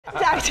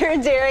Dr.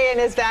 Darien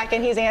is back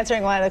and he's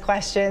answering one of the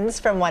questions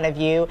from one of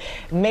you.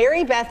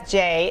 Mary Beth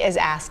J is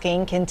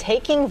asking, can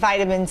taking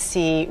vitamin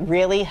C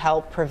really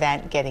help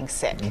prevent getting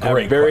sick?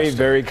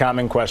 Very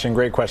common question.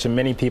 Great question.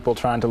 Many people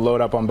trying to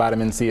load up on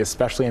vitamin C,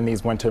 especially in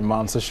these winter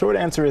months. The short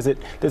answer is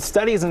the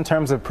studies in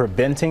terms of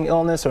preventing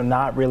illness are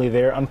not really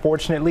there,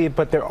 unfortunately,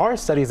 but there are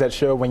studies that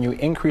show when you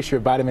increase your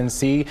vitamin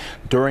C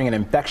during an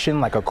infection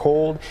like a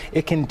cold,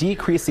 it can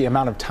decrease the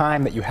amount of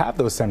time that you have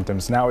those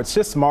symptoms. Now, it's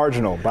just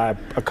marginal by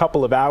a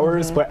couple of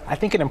hours, but I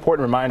think an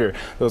important reminder,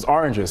 those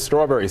oranges,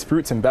 strawberries,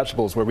 fruits, and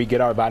vegetables where we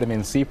get our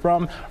vitamin C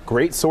from,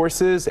 great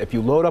sources. If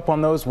you load up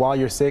on those while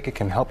you're sick, it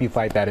can help you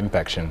fight that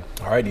infection.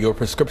 All right, your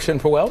prescription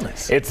for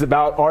wellness. It's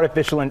about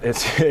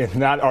it's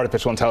not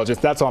artificial intelligence,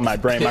 that's on my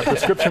brain. My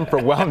prescription for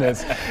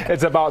wellness,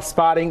 it's about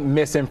spotting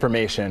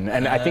misinformation.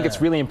 And I think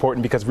it's really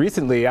important because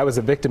recently I was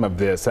a victim of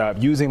this,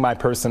 using my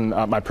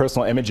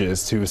personal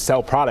images to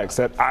sell products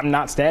that I'm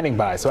not standing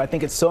by. So I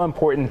think it's so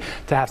important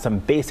to have some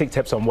basic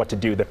tips on what to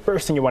do. The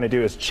first thing you want to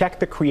do is check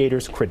the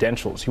creator's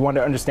credentials. You want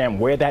to understand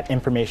where that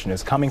information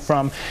is coming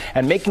from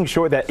and making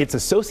sure that it's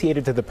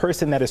associated to the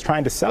person that is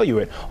trying to sell you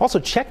it. Also,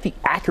 check the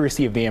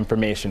accuracy of the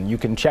information. You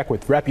can check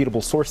with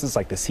reputable sources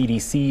like the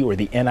CDC or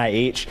the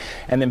NIH.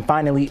 And then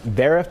finally,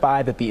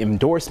 verify that the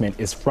endorsement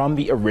is from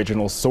the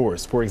original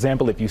source. For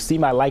example, if you see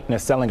my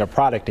likeness selling a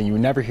product and you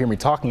never hear me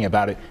talking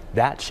about it,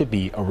 that should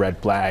be a red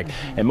flag.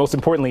 And most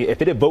importantly,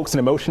 if it evokes an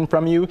emotion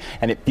from you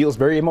and it feels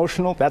very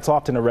emotional, that's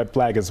often a red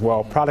flag as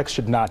well. Products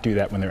should not do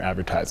that when they're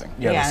advertising.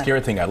 Yeah, the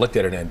scary thing, I looked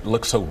at it and it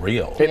looks so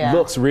real. It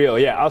looks real,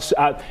 yeah.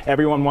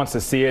 Everyone wants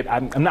to see it.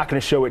 I'm not going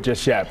to show it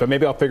just yet, but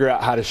maybe I'll figure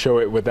out how to show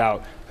it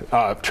without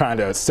trying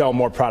to sell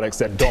more products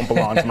that don't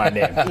belong to my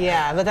name.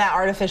 Yeah, but that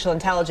artificial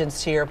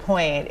intelligence, to your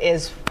point,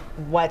 is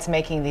what's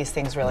making these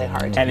things really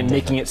hard. And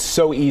making it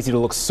so easy to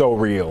look so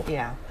real.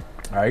 Yeah.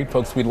 All right,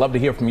 folks, we'd love to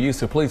hear from you,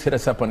 so please hit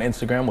us up on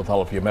Instagram with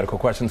all of your medical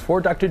questions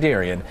for Dr.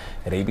 Darien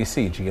at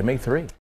ABC GMA3.